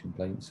than just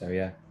complaints. So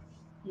yeah,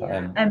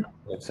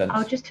 makes sense. I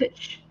was just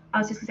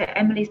gonna say,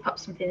 Emily's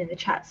popped something in the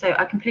chat, so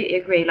I completely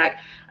agree. Like,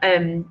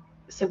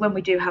 so when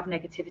we do have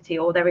negativity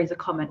or there is a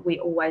comment, we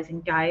always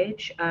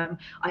engage.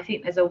 I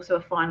think there's also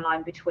a fine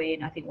line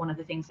between, I think one of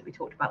the things that we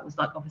talked about was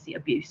like obviously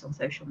abuse on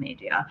social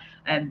media.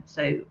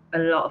 So a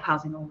lot of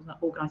housing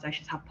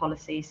organisations have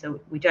policies, so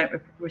we don't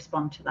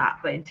respond to that.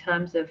 But in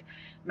terms of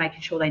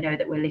making sure they know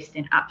that we're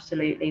listening,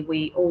 absolutely,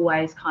 we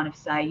always kind of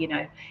say, you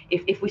know,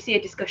 if we see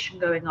a discussion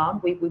going on,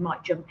 we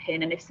might jump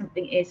in, and if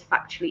something is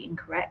factually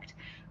incorrect,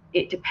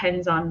 it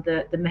depends on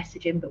the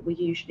messaging, but we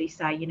usually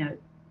say, you know,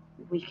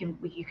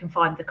 you can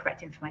find the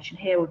correct information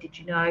here, or did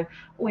you know?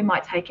 Or we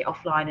might take it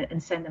offline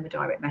and send them a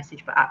direct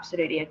message. But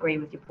absolutely agree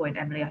with your point,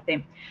 Emily. I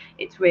think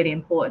it's really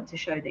important to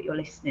show that you're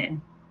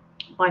listening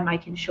by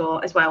making sure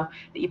as well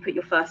that you put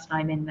your first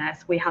name in there.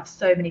 So we have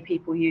so many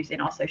people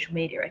using our social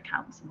media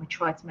accounts, and we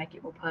try to make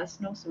it more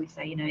personal. So we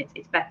say, you know,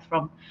 it's Beth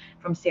from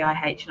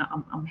CIH,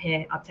 and I'm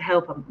here to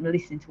help. I'm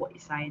listening to what you're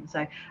saying.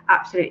 So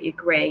absolutely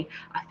agree.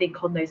 I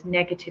think on those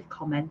negative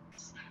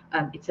comments,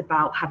 it's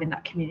about having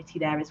that community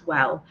there as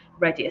well,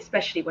 ready,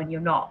 especially when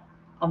you're not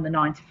on the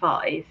 9 to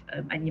 5,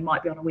 and you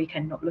might be on a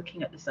weekend not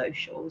looking at the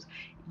socials.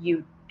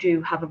 You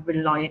do have a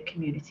reliant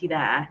community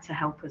there to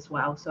help as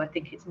well. So I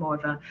think it's more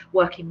of a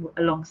working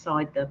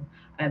alongside them,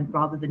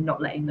 rather than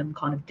not letting them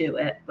kind of do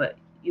it, but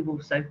you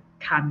also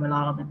can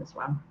rely on them as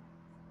well.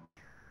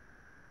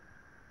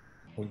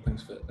 Well,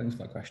 thanks for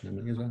that question,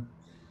 Emily, as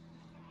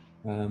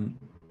well.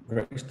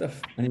 Great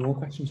stuff. Any more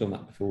questions on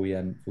that before we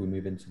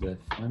move into the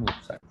final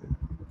section?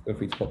 Feel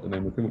free to pop them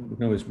in. We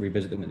can always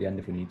revisit them at the end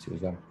if we need to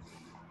as well.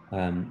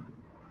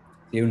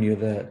 The only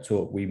other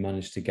talk we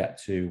managed to get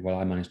to, well,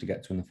 I managed to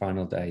get to on the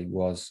final day,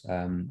 was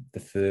the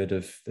third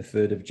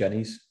of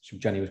Jenny's.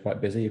 Jenny was quite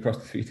busy across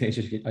the 3 days,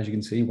 as you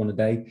can see, one a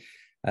day.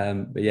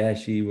 But yeah,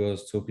 she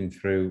was talking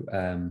through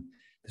the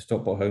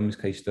Stockport Homes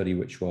case study,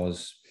 which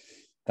was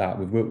that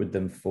we've worked with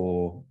them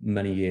for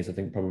many years, I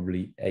think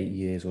probably 8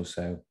 years or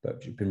so,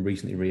 but she's been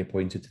recently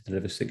reappointed to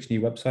deliver 6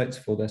 new websites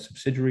for their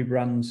subsidiary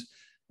brands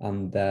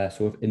and their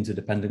sort of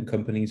interdependent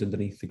companies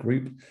underneath the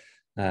group.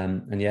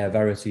 And yeah,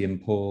 Verity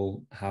and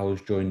Paul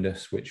Howes joined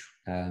us, which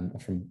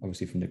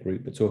obviously from the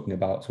group, but talking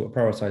about sort of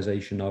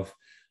prioritization of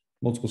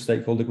multiple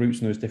stakeholder groups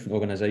in those different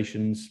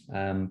organizations,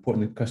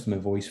 putting the customer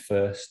voice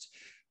first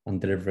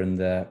and delivering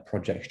the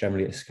projects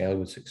generally at scale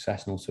with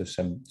success, and also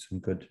some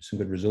good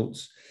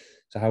results.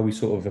 So how we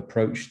sort of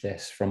approach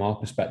this from our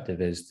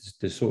perspective is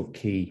there's sort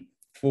of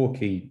 4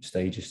 key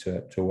stages to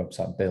a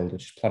website build,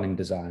 which is planning,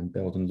 design,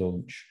 build and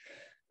launch.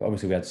 But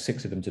obviously we had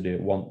 6 of them to do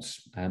at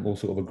once, and all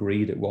sort of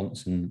agreed at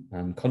once and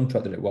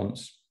contracted at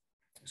once.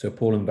 So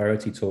Paul and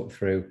Verity talked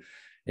through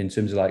in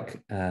terms of like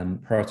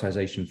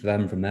prioritization for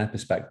them from their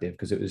perspective,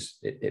 because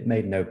it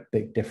made no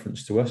big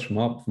difference to us from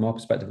our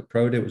perspective at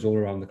Proda. It was all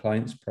around the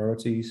client's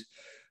priorities.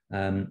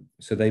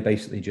 So they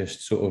basically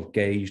just sort of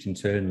gauged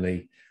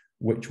internally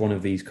which one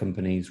of these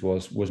companies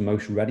was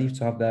most ready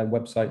to have their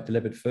website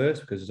delivered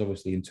first, because there's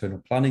obviously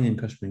internal planning and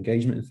customer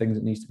engagement and things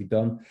that needs to be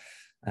done.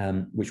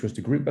 Which was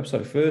the group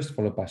website first,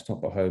 followed by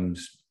Stockport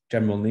Homes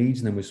general needs,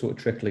 and then we're sort of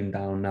trickling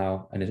down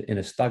now in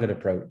a staggered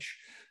approach,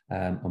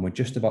 and we're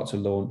just about to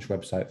launch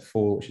website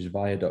 4, which is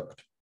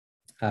Viaduct.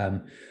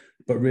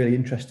 But really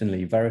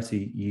interestingly,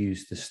 Verity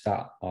used the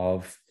stat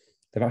of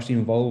they've actually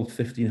involved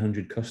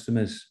 1,500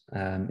 customers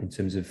in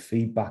terms of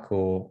feedback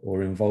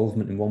or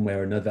involvement in one way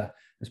or another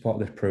as part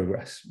of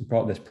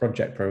this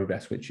project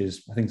progress, which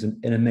is, I think, is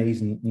an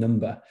amazing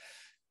number.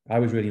 I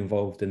was really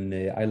involved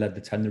I led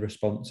the tender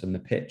response and the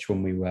pitch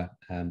when we were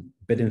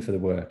bidding for the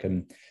work,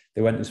 and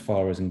they went as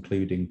far as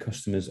including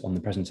customers on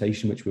the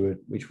presentation, which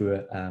we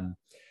were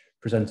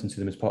presenting to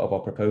them as part of our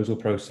proposal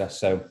process.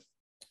 So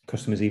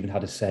customers even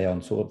had a say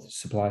on sort of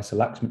supplier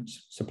selectment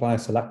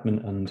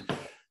and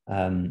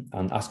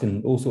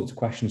asking all sorts of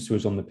questions to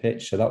us on the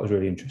pitch. So that was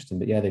really interesting.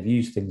 But yeah, they've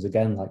used things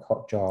again like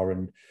Hotjar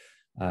and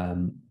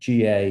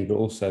GA, but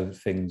also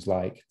things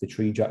like the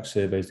Tree Jack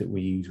surveys that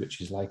we use, which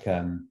is like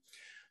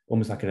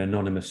almost like an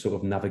anonymous sort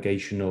of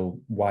navigational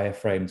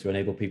wireframe to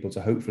enable people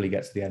to hopefully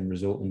get to the end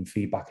result and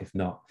feedback if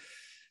not.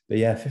 But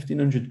yeah,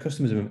 1,500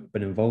 customers have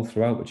been involved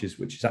throughout, which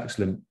is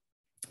excellent.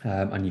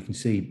 And you can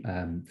see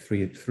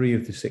 3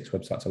 of the 6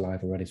 websites are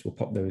live already, so we'll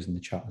pop those in the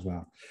chat as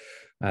well.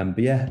 But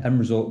yeah, end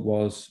result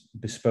was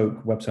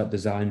bespoke website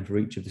design for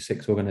each of the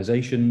 6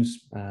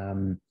 organizations,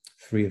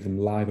 3 of them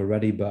live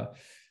already. But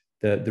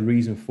the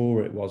reason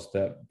for it was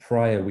that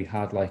prior we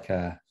had like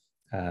a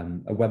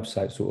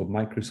website sort of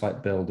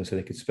microsite builder, so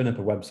they could spin up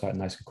a website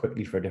nice and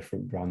quickly for a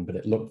different brand, but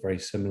it looked very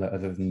similar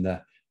other than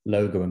the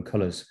logo and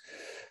colors.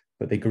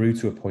 But they grew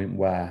to a point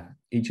where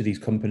each of these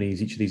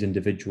companies, each of these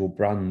individual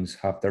brands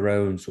have their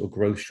own sort of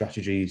growth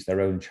strategies,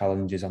 their own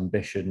challenges,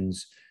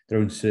 ambitions, their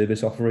own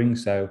service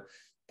offerings. So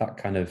that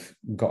kind of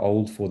got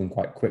old for them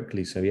quite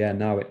quickly. So yeah,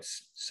 now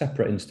it's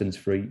separate instance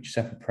for each,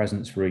 separate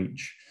presence for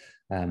each.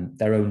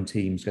 Their own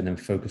teams can then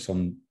focus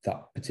on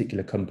that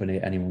particular company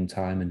at any one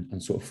time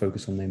and sort of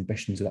focus on the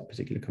ambitions of that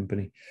particular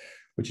company,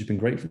 which has been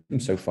great for them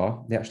so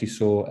far. They actually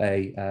saw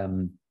a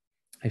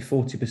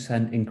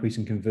 40% increase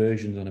in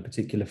conversions on a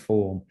particular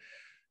form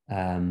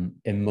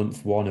in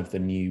month 1 of the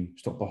new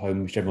Stockport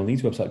Homes general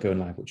needs website going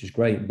live, which is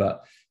great.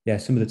 But yeah,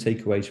 some of the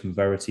takeaways from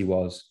Verity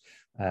was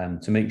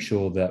to make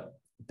sure that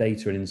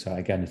data and insight,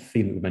 again, a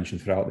theme that we mentioned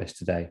throughout this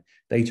today,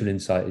 data and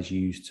insight is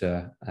used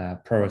to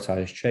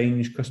prioritize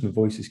change. Customer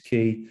voice is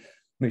key.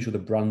 Make sure the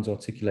brand's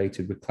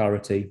articulated with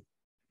clarity.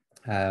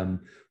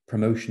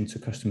 Promotion to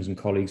customers and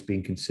colleagues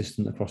being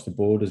consistent across the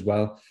board as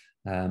well.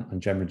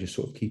 And generally just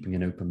sort of keeping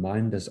an open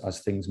mind as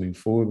things move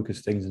forward,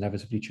 because things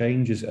inevitably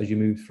change as you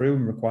move through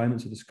and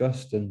requirements are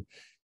discussed and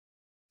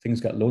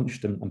things get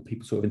launched and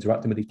people sort of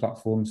interacting with these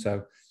platforms.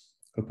 So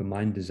open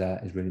mind is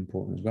really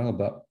important as well.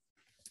 But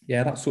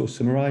yeah, that sort of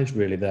summarised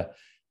really the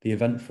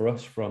event for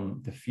us,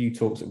 from the few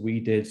talks that we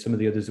did, some of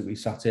the others that we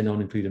sat in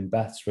on, including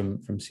Beth's from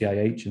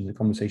CIH, and the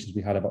conversations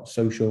we had about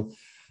social.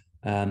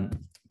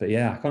 But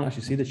yeah, I can't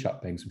actually see the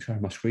chat ping, so I'm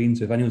sharing my screen.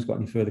 So if anyone's got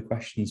any further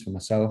questions for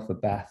myself, or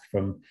Beth,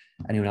 from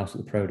anyone else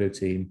at the Prodo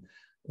team,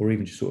 or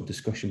even just sort of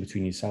discussion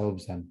between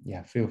yourselves, then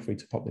yeah, feel free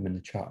to pop them in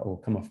the chat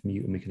or come off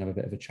mute and we can have a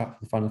bit of a chat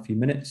for the final few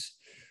minutes.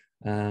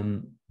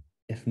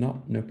 If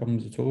not, no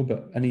problems at all.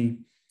 But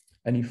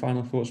any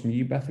final thoughts from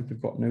you, Beth, if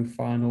we've got no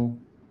final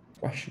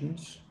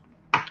questions?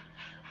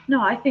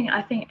 No, I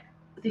think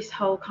this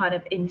whole kind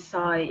of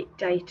insight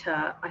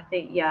data, I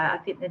think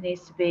there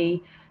needs to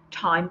be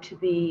time to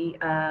be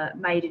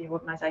made in your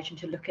organisation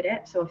to look at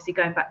it. So obviously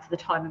going back to the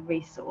time and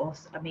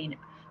resource, I mean,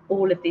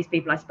 all of these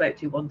people I spoke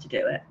to want to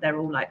do it. They're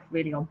all like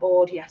really on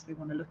board. Yes, we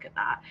want to look at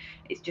that.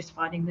 It's just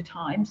finding the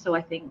time. So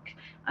I think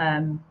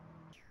one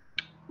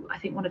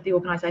of the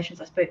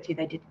organisations I spoke to,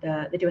 they do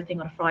a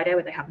thing on a Friday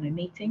where they have no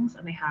meetings,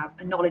 and they have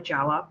a knowledge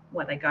hour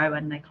where they go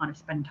and they kind of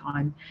spend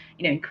time,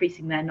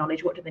 increasing their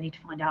knowledge. What do they need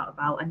to find out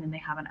about? And then they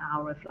have an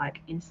hour of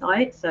like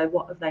insight. So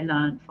what have they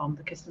learned from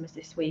the customers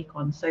this week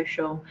on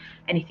social?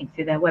 Anything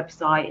through their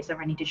website? Is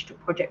there any digital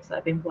projects that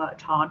have been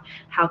worked on?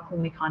 How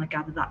can we kind of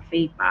gather that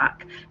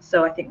feedback?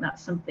 So I think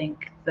that's something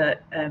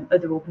that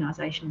other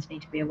organisations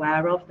need to be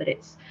aware of, that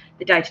it's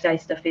the day-to-day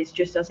stuff is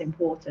just as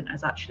important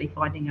as actually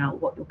finding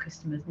out what your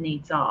customers'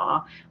 needs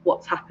are,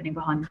 what's happening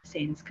behind the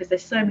scenes, because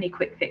there's so many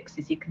quick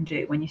fixes you can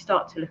do. When you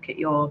start to look at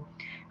your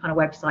kind of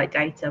website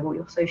data or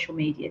your social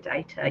media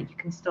data, you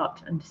can start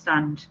to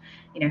understand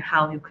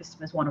how your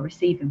customers want to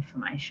receive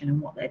information and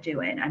what they're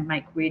doing, and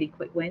make really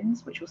quick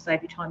wins, which will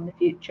save you time in the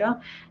future.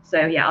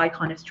 So yeah, I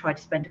kind of try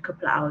to spend a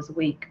couple of hours a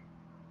week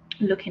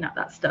looking at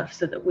that stuff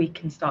so that we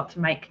can start to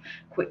make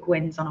quick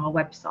wins on our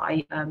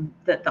website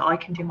that I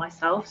can do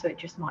myself. So it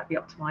just might be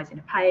optimizing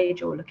a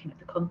page or looking at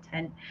the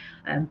content,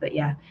 but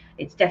yeah,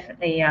 it's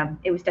definitely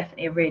it was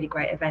definitely a really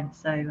great event.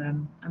 So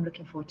I'm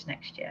looking forward to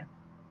next year.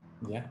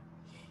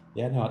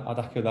 Yeah, no, I'd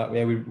echo that.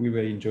 Yeah, we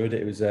really enjoyed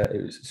it. It was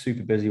a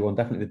super busy one,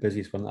 definitely the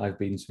busiest one that I've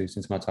been to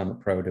since my time at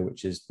Prodo,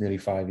 which is nearly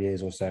 5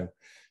 years or so.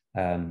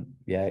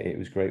 Yeah, it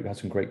was great. We had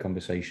some great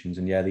conversations,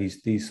 and yeah,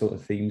 these sort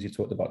of themes you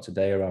talked about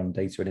today around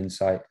data and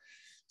insight,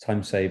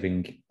 time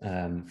saving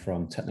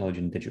from technology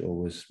and digital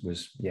was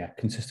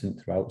consistent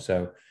throughout.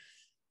 So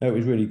no, it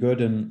was really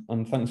good,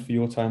 and thanks for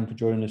your time for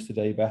joining us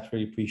today, Beth.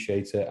 Really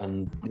appreciate it,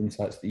 and the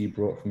insights that you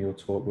brought from your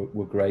talk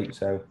were great.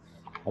 So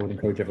I would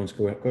encourage everyone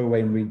to go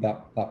away and read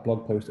that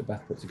blog post that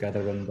Beth put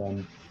together,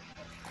 and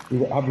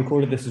I've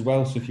recorded this as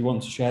well. So if you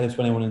want to share this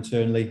with anyone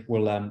internally,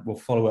 we'll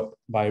follow up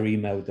via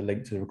email with the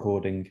link to the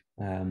recording.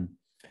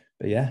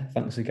 But yeah,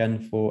 thanks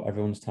again for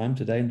everyone's time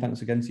today, and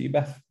thanks again to you,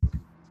 Beth.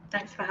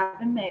 Thanks for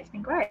having me. It's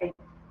been great.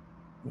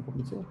 No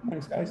problem at all.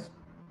 Thanks, guys.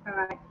 All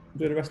right.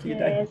 Enjoy the rest of your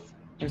day.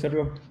 Thanks,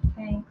 everyone.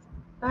 Thanks.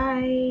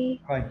 Bye.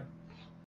 Bye.